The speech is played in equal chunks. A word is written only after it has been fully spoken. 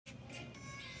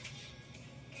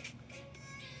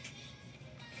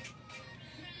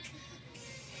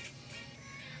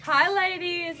Hi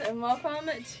ladies, and welcome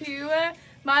to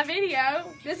my video.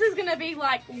 This is gonna be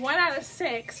like 1 out of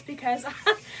 6 because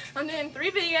I'm doing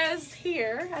 3 videos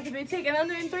here at the boutique and I'm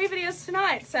doing 3 videos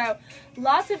tonight. So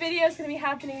lots of videos gonna be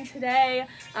happening today.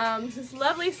 This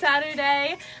lovely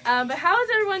Saturday. But how is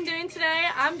everyone doing today?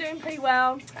 I'm doing pretty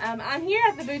well. I'm here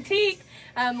at the boutique.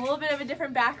 A little bit of a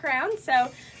different background, so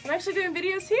I'm actually doing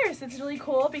videos here, so it's really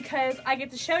cool because I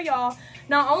get to show y'all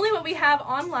not only what we have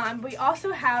online, but we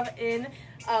also have in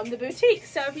the boutique.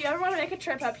 So if you ever want to make a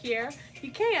trip up here,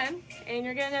 you can, and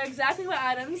you're going to know exactly what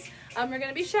items are going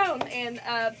to be shown and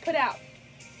put out.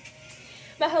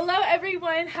 But hello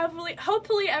everyone,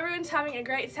 hopefully everyone's having a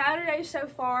great Saturday so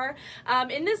far.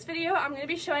 In this video, I'm going to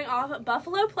be showing off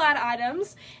Buffalo Plaid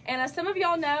items, and as some of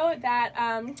y'all know that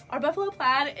our Buffalo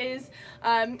Plaid is,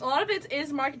 a lot of it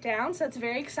is marked down, so it's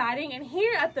very exciting. And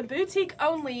here at the boutique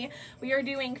only, we are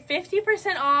doing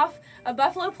 50% off of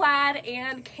Buffalo Plaid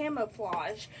and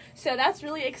camouflage, so that's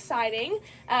really exciting.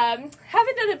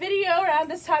 Haven't done a video around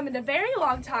this time in a very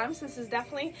long time, so this is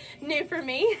definitely new for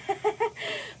me.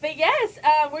 But yes,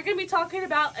 we're going to be talking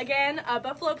about, again,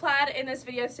 Buffalo Plaid in this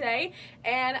video today,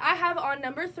 and I have on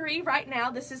number 3 right now.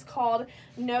 This is called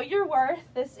Know Your Worth.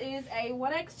 This is a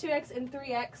 1X, 2X, and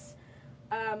 3X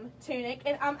tunic,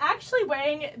 and I'm actually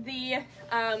wearing the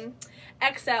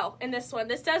XL in this one.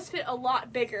 This does fit a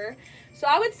lot bigger, so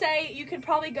I would say you could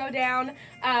probably go down,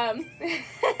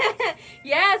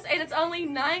 yes, and it's only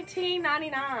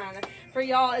 $19.99 for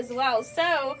y'all as well.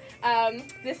 So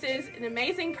this is an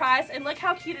amazing price, and look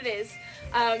how cute it is.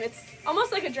 It's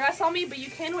almost like a dress on me, but you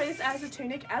can wear this as a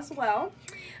tunic as well.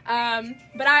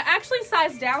 But I actually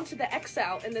sized down to the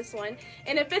XL in this one,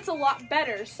 and it fits a lot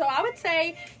better. So I would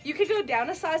say you could go down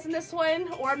a size in this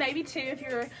one, or maybe 2 if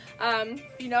you're,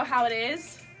 you know how it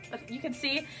is. But you can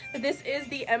see that this is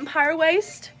the Empire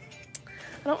waist.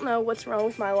 I don't know what's wrong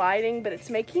with my lighting, but it's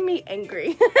making me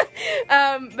angry.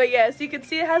 But yes, you can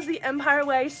see it has the Empire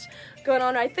waist going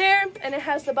on right there, and it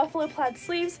has the Buffalo Plaid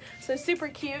sleeves, so super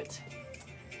cute.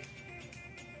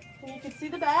 And you can see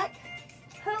the back.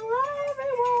 Hello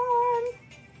everyone!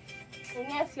 And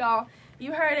yes, y'all,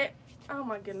 you heard it. Oh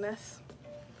my goodness.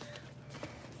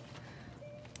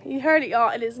 You heard it, y'all.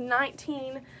 It is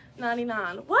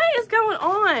 $19.99. What is going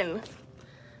on?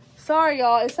 Sorry,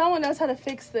 y'all. If someone knows how to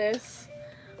fix this,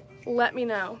 let me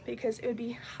know, because it would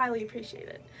be highly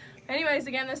appreciated. Anyways,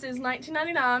 again, this is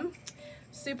 $19.99.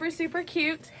 Super, super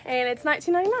cute, and it's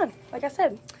 $19.99, like I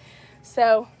said.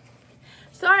 So,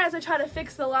 sorry as I try to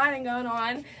fix the lighting going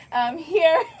on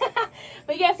here.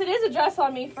 But yes, it is a dress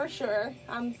on me for sure.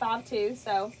 I'm 5'2",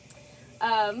 so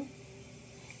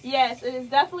yes, it is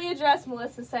definitely a dress,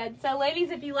 Melissa said. So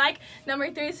ladies, if you like number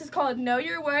 3, this is called Know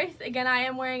Your Worth. Again, I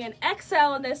am wearing an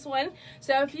XL in this one.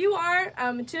 So if you are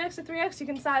 2X or 3X, you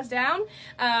can size down,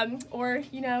 or,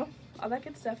 you know, all that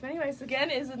good stuff. Anyways, again,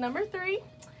 it is the number 3.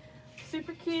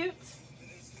 Super cute.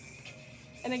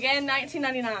 And again,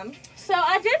 $19.99. So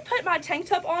I did put my tank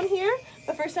top on here,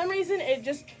 but for some reason it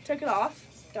just took it off.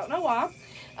 Don't know why.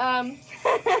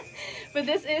 But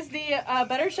this is the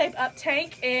Better Shape Up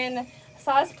tank in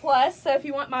size plus. So if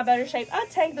you want my Better Shape Up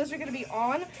tank, those are going to be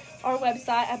on our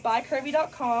website at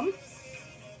buycurvy.com.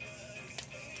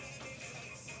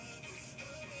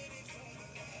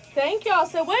 Thank y'all.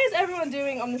 So what is everyone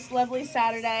doing on this lovely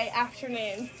Saturday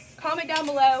afternoon? Comment down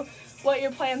below what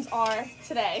your plans are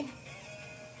today.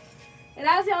 And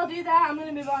as y'all do that, I'm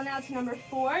going to move on now to number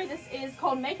 4. This is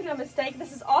called Make No Mistake.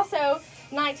 This is also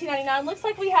 $19.99. Looks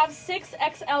like we have 6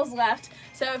 XLs left.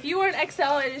 So if you are an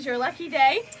XL, it is your lucky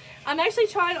day. I'm actually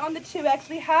trying on the 2X.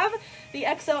 We have the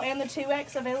XL and the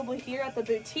 2X available here at the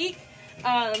boutique.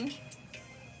 But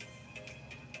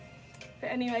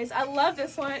anyways, I love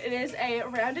this one. It is a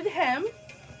rounded hem,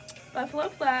 Buffalo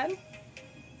Plaid.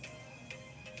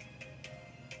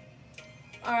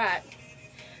 Alright.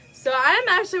 So I am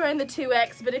actually wearing the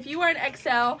 2X, but if you are an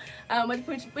XL,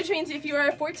 which means if you are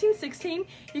a 14, 16,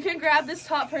 you can grab this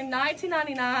top for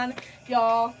 $19.99,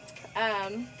 y'all.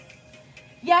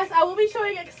 Yes, I will be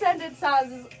showing extended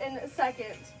sizes in a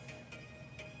second.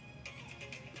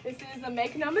 This is the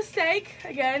Make No Mistake,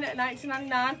 again at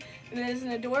 $19.99, and it is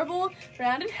an adorable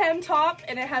rounded hem top,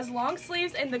 and it has long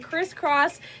sleeves, and the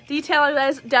crisscross detailing, that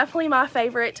is definitely my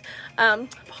favorite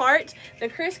part, the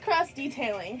crisscross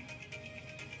detailing.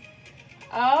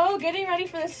 Oh, getting ready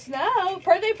for the snow.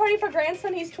 Birthday party for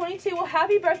grandson. He's 22. Well,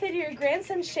 happy birthday to your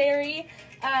grandson, Sherry.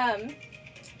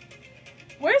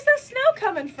 Where's the snow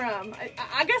coming from?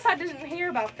 I guess I didn't hear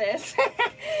about this.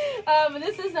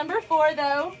 This is number 4,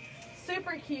 though.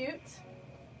 Super cute.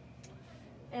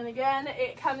 And again,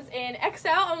 it comes in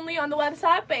XL only on the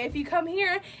website. But if you come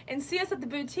here and see us at the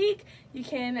boutique, you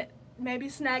can maybe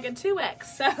snag a 2X.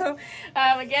 So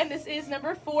again, this is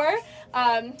number 4,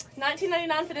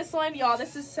 $19.99 for this one. Y'all,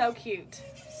 this is so cute,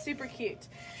 super cute.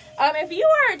 If you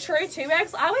are a true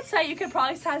 2X, I would say you could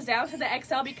probably size down to the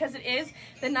XL because it is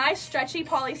the nice stretchy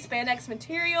poly spandex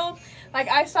material. Like,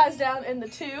 I sized down in the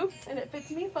 2 and it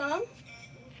fits me fine.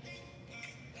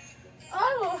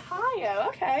 Oh, Ohio,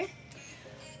 okay.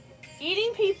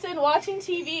 Eating pizza and watching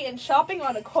TV and shopping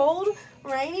on a cold,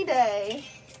 rainy day.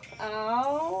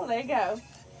 Oh, there you go.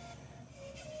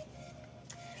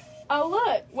 Oh,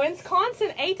 look,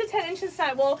 Wisconsin, 8 to 10 inches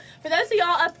tonight. Well, for those of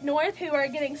y'all up north who are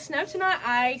getting snow tonight,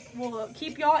 I will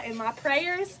keep y'all in my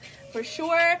prayers for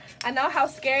sure. I know how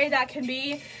scary that can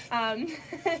be. We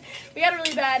had a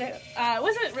really bad, it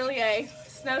wasn't really a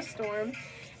snowstorm.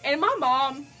 And my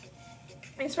mom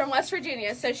is from West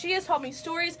Virginia, so she has told me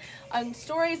stories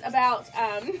about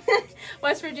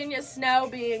West Virginia snow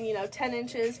being, you know, 10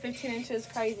 inches, 15 inches,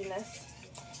 craziness.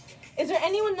 Is there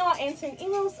anyone not answering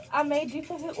emails? I made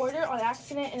duplicate order on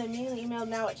accident and immediately emailed,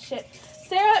 now it's shipped.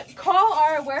 Sarah, call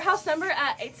our warehouse number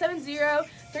at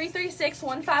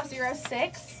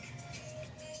 870-336-1506.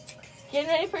 Getting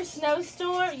ready for a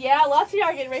snowstorm? Yeah, lots of y'all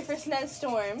are getting ready for a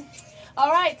snowstorm.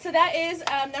 Alright, so that is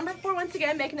number 4 once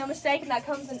again, make no mistake, and that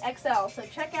comes in XL. So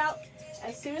check out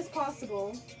as soon as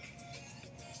possible.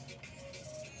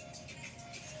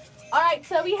 Alright,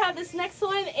 so we have this next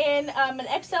one in an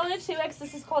XL and a 2X.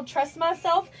 This is called Trust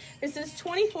Myself. This is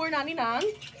 $24.99.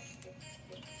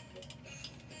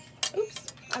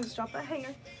 Oops, I just dropped that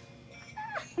hanger.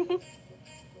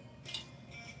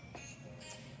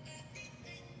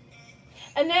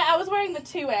 And then I was wearing the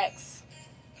 2X.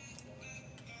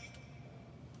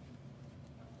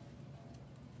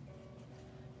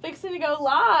 Fixing to go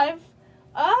live.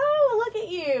 Oh, look at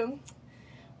you.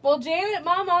 Well, Janet,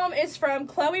 my mom is from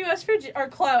Chloe, West Virginia, or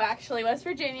Chloe, actually, West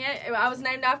Virginia. I was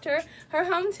named after her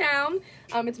hometown.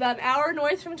 It's about an hour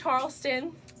north from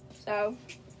Charleston. So,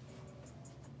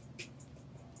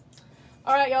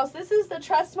 all right, y'all. So this is the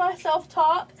Trust Myself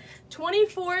top,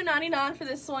 $24.99 for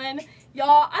this one.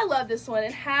 Y'all, I love this one.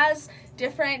 It has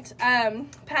different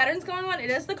patterns going on. It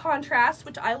is the contrast,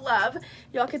 which I love.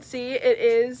 Y'all can see it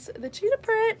is the cheetah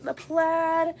print, the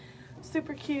plaid,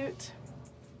 super cute.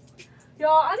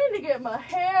 Y'all, I need to get my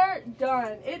hair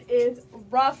done. It is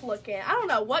rough looking. I don't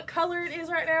know what color it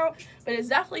is right now, but it's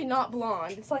definitely not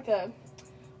blonde. It's like a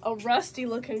rusty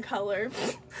looking color.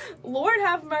 Lord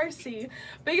have mercy.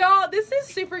 But y'all, this is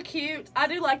super cute. I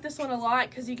do like this one a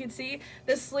lot because you can see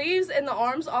the sleeves and the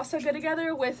arms also go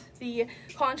together with the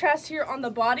contrast here on the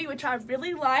body, which I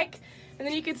really like. And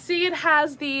then you can see it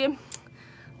has the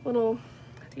little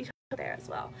detail there as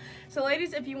well. So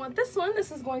ladies, if you want this one,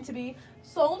 this is going to be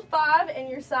sold 5 in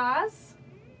your size.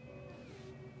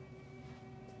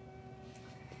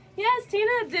 Yes,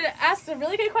 Tina asked a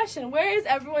really good question. Where is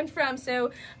everyone from?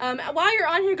 So while you're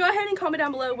on here, go ahead and comment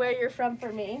down below where you're from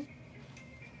for me.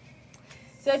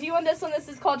 So if you want this one, this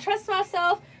is called Trust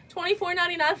Myself.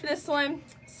 $24.99 for this one.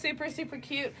 Super, super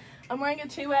cute. I'm wearing a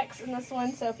 2X in this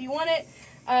one, so if you want it.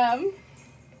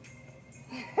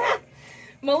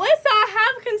 Melissa,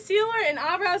 I have concealer and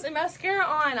eyebrows and mascara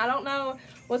on. I don't know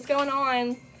what's going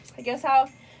on. I guess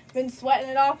I've been sweating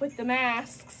it off with the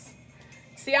masks.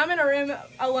 See, I'm in a room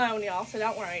alone, y'all, so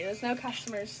don't worry. There's no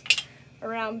customers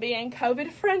around being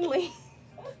COVID friendly.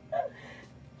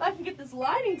 If I can get this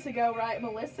lighting to go right,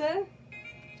 Melissa.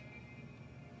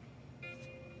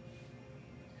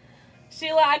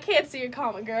 Sheila, I can't see your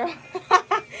comment, girl.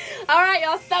 Alright,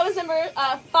 y'all, so that was number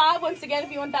 5 once again,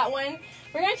 if you want that one.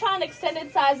 We're going to try on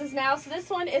extended sizes now. So this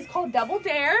one is called Double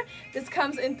Dare. This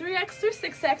comes in 3X through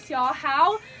 6X, y'all.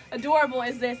 How adorable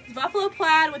is this? It's buffalo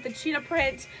plaid with the cheetah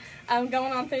print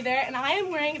going on through there. And I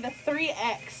am wearing the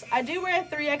 3X. I do wear a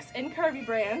 3X in Curvy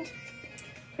brand,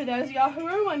 for those of y'all who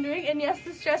are wondering. And yes,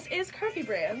 this dress is Curvy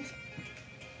brand.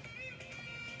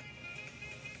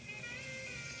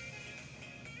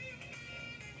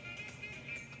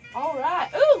 All right.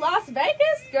 Ooh, Las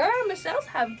Vegas, girl. Michelle's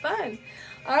having fun.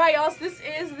 All right, y'all. So this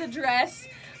is the dress.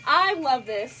 I love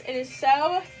this. It is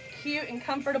so cute and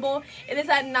comfortable. It is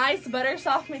that nice butter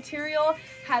soft material.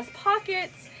 Has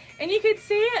pockets, and you can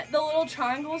see the little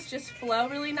triangles just flow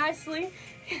really nicely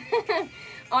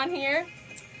on here.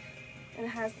 And it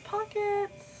has the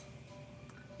pockets.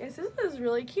 Yes, this is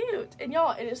really cute. And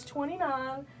y'all, it is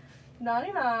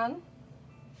 $29.99.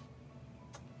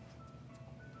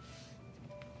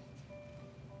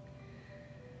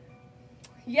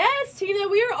 Yes, Tina,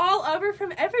 we are all over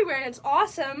from everywhere, and it's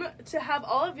awesome to have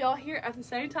all of y'all here at the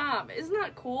same time. Isn't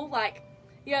that cool? Like,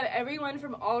 you have everyone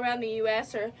from all around the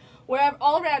U.S. or wherever,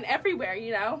 all around everywhere,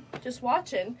 you know, just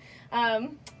watching. But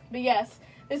yes,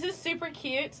 this is super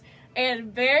cute.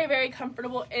 and very, very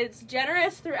comfortable. It's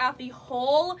generous throughout the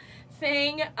whole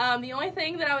thing. The only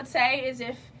thing that I would say is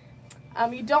if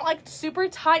you don't like super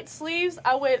tight sleeves,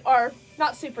 I would, or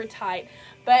not super tight,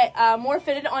 but more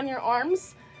fitted on your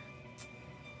arms.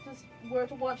 Just worth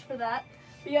to watch for that.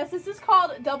 But yes, this is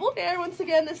called Double Dare. Once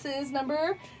again, this is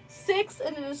number 6,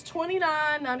 and it is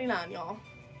 $29.99, y'all.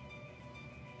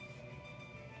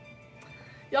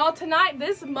 Y'all, tonight,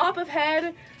 this mop of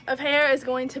hair is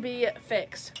going to be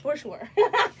fixed, for sure.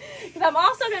 Because I'm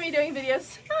also going to be doing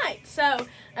videos tonight. So,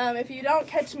 if you don't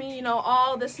catch me, you know,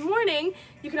 all this morning,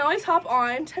 you can always hop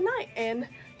on tonight and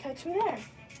catch me there.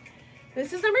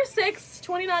 This is number 6,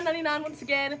 $29.99 once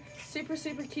again. Super,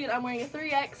 super cute. I'm wearing a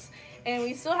 3X. And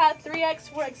we still have 3X,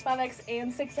 4X, 5X,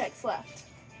 and 6X left.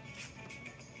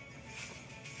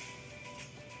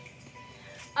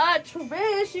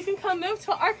 Trish, you can come move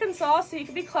to Arkansas so you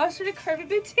can be closer to Curvy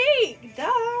Boutique.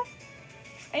 Duh.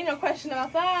 Ain't no question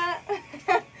about that.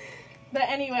 But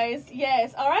anyways,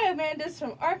 yes. All right, Amanda's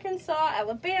from Arkansas,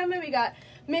 Alabama. We got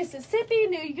Mississippi,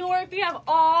 New York. We have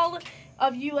all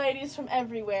of you ladies from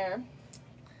everywhere.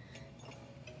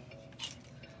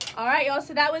 All right, y'all,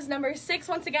 so that was number 6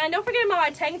 once again. Don't forget about my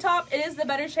tank top. It is the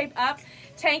Better Shape Up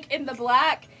tank in the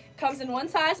black. Comes in one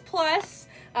size plus,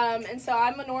 and so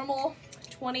I'm a normal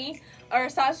 20, or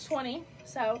size 20.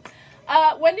 So,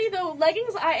 Wendy, the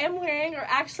leggings I am wearing are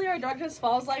actually our Darkness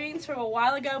Falls leggings from a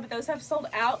while ago, but those have sold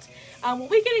out. We'll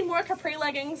be getting more capri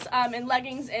leggings and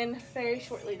leggings in very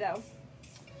shortly, though.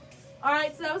 All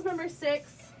right, so that was number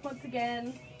 6 once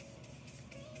again.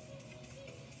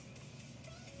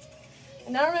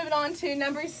 And now we're moving on to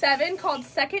number 7 called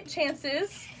Second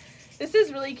Chances. This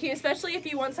is really cute, especially if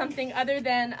you want something other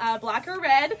than black or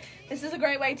red. This is a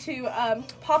great way to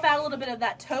pop out a little bit of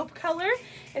that taupe color.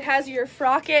 It has your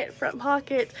front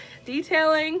pocket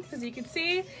detailing, as you can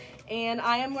see. And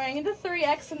I am wearing the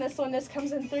 3X in this one. This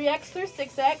comes in 3X through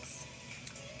 6X.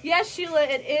 Yes, Sheila,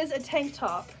 it is a tank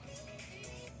top.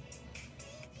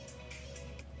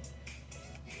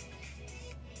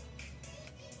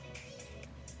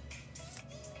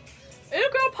 Ooh,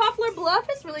 girl, Poplar Bluff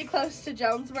is really close to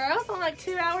Jonesboro. It's only like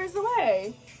 2 hours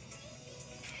away.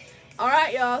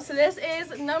 Alright, y'all. So this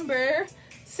is number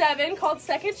 7 called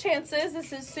Second Chances.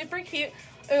 This is super cute.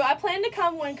 Ooh, I plan to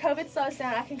come when COVID slows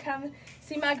down. I can come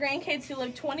see my grandkids who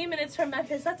live 20 minutes from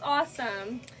Memphis. That's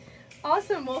awesome.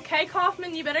 Awesome. Well, Kay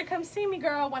Kaufman, you better come see me,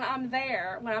 girl, when I'm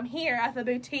there, when I'm here at the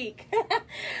boutique.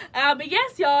 But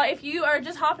yes, y'all, if you are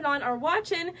just hopping on or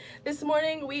watching this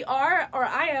morning,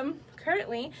 I am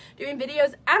currently doing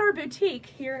videos at our boutique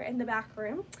here in the back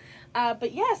room.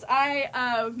 But yes,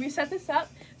 we set this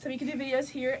up so we can do videos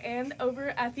here and over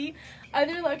at the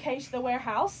other location, the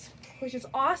warehouse, which is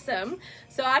awesome.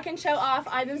 So I can show off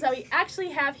items that we actually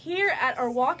have here at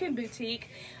our walk-in boutique,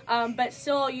 but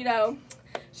still, you know,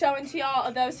 showing to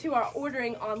y'all those who are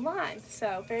ordering online.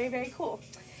 So very, very cool.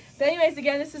 But anyways,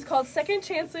 again, this is called Second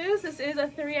Chances. This is a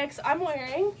 3X I'm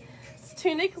wearing. It's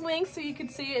tunic length, so you can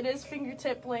see it is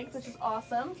fingertip length, which is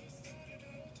awesome.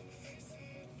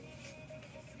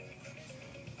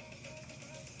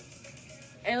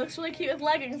 And it looks really cute with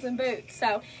leggings and boots.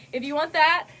 So if you want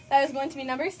that, that is going to be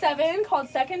number 7 called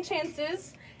Second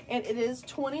Chances, and it is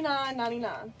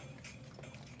 $29.99.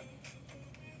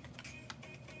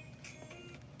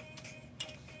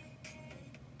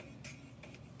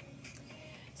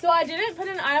 So I didn't put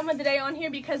an item of the day on here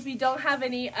because we don't have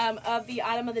any of the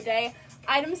item of the day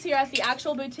items here at the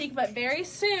actual boutique, but very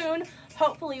soon,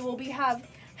 hopefully, we'll be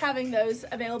having those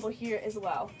available here as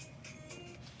well.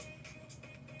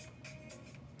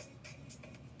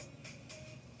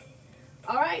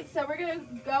 Alright, so we're going to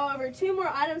go over 2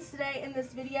 more items today in this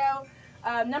video.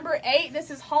 Number 8, this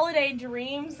is Holiday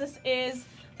Dreams. This is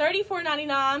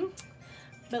 $34.99.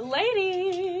 But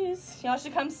ladies, y'all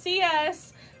should come see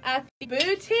us at the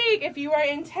boutique if you are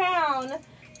in town.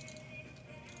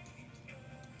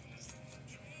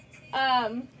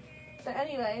 But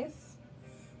anyways,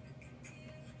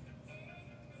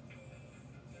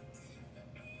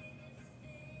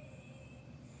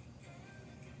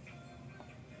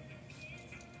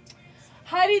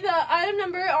 Heidi, the item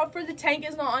number for the tank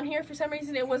is not on here. For some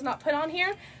reason, it was not put on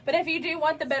here. But if you do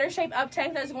want the Better Shape Up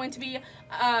tank, that is going to be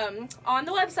on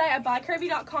the website at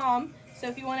buycurvy.com. So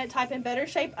if you want to type in Better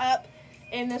Shape Up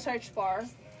in the search bar,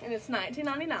 and it's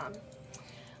 $19.99.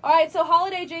 Alright, so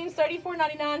Holiday Dreams,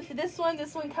 $34.99 for this one.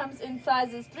 This one comes in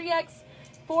sizes 3X,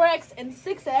 4X, and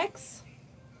 6X.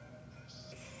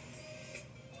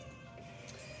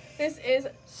 This is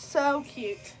so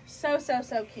cute. So, so,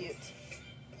 so cute.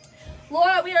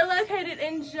 Laura, we are located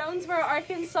in Jonesboro,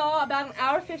 Arkansas, about an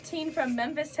hour 15 from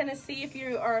Memphis, Tennessee, if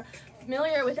you are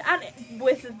familiar with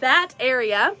that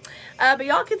area. But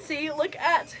y'all can see, look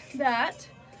at that.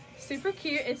 Super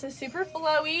cute. It's a super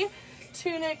flowy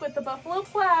tunic with the buffalo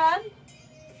plaid.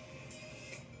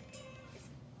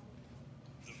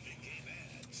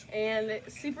 And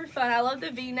it's super fun. I love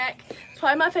the V-neck. It's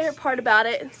probably my favorite part about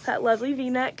it. It's that lovely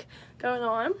V-neck going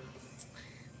on.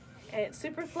 And it's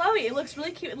super flowy. It looks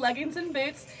really cute with leggings and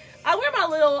boots. I wear my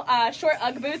little short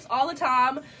Ugg boots all the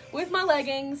time with my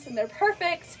leggings, and they're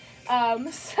perfect.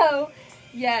 So,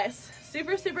 yes,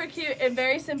 super, super cute and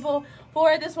very simple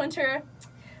for this winter.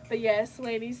 But yes,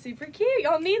 ladies, super cute.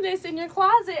 Y'all need this in your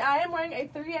closet. I am wearing a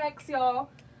 3X, y'all.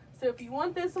 So if you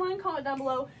want this one, comment down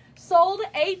below. Sold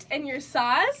 8 in your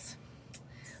size.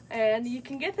 And you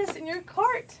can get this in your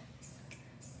cart.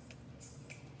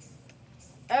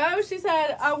 Oh, she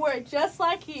said, I wear it just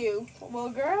like you. Well,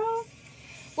 girl.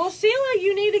 Well, Sheila,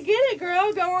 you need to get it,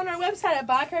 girl. Go on our website at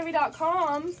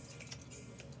buycurvy.com.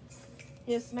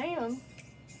 Yes, ma'am.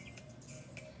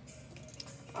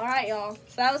 All right, y'all.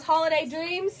 So that was Holiday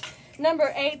Dreams,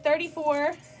 number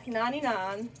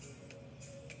 834.99.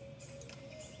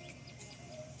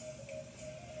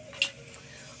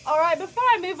 All right, before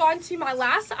I move on to my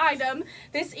last item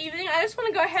this evening, I just want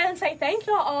to go ahead and say thank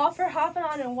y'all all for hopping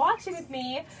on and watching with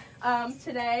me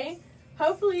today.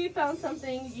 Hopefully you found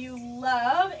something you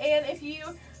love, and if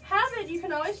you haven't, you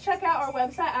can always check out our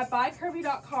website at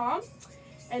buycurvy.com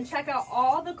and check out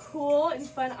all the cool and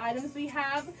fun items we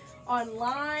have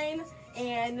online.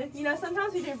 And you know,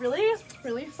 sometimes we do really,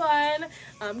 really fun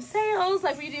sales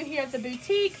like we do here at the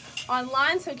boutique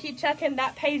online, so keep checking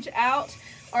that page out.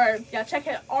 Or, yeah, check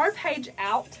our page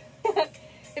out.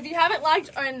 If you haven't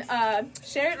liked and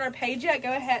shared it on our page yet, go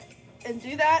ahead and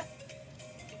do that.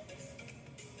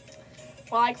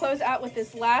 While I close out with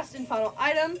this last and final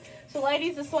item. So,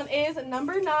 ladies, this one is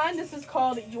number 9. This is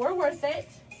called You're Worth It.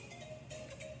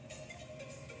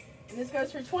 And this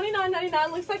goes for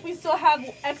 $29.99. Looks like we still have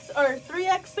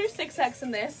 3X through 6X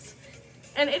in this.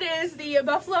 And it is the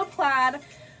buffalo plaid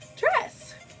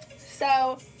dress.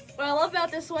 So, what I love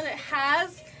about this one, it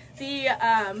has the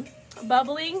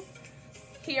bubbling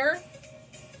here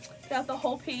throughout the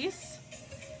whole piece.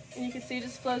 And you can see it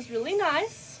just flows really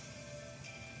nice.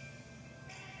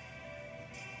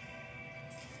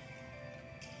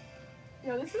 You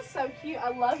know, this is so cute.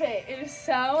 I love it. It is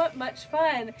so much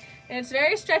fun. And it's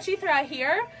very stretchy throughout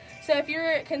here. So if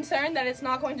you're concerned that it's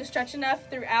not going to stretch enough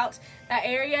throughout that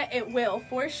area, it will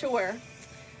for sure.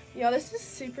 You know, this is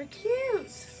super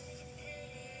cute.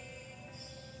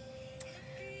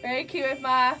 Very cute with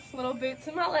my little boots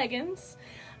and my leggings.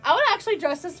 I would actually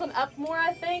dress this one up more,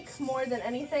 I think, more than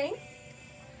anything.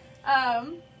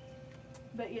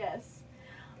 But yes.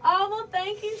 Oh, well,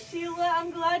 thank you, Sheila. I'm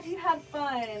glad you had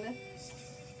fun.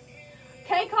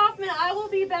 Kay Kaufman, I will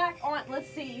be back on,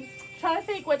 let's see. I'm trying to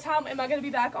think what time am I going to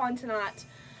be back on tonight.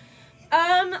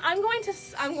 I'm going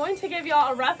to give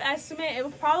y'all a rough estimate. It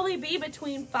will probably be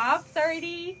between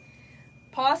 5:30,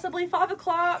 possibly 5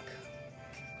 o'clock.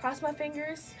 Cross my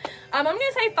fingers. I'm going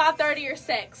to say 5:30 or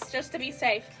 6, just to be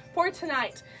safe for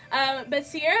tonight. But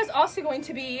Sierra's also going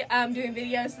to be doing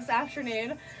videos this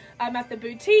afternoon at the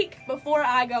boutique before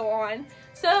I go on.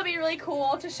 So it'll be really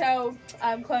cool to show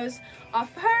clothes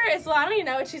off her as well. I don't even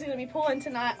know what she's going to be pulling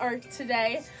tonight or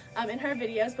today in her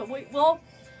videos, but we'll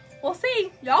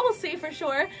see. Y'all will see for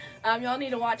sure. Y'all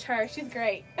need to watch her. She's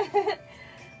great.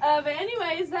 But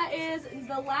anyways, that is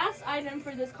the last item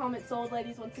for this comment sold,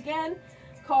 ladies, once again.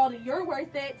 Called You're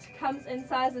Worth It. Comes in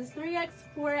sizes 3X,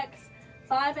 4X,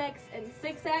 5X, and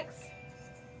 6X.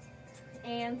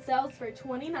 And sells for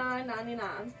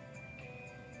 $29.99.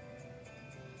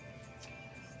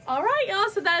 Alright, y'all,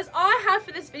 so that is all I have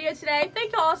for this video today.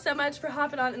 Thank y'all so much for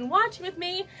hopping on and watching with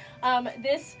me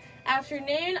this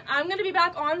afternoon. I'm going to be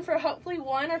back on for hopefully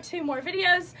 1 or 2 more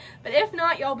videos, but if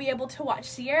not, y'all be able to watch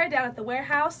Sierra down at the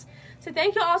warehouse. So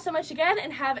thank you all so much again,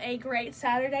 and have a great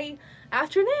Saturday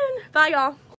afternoon. Bye, y'all.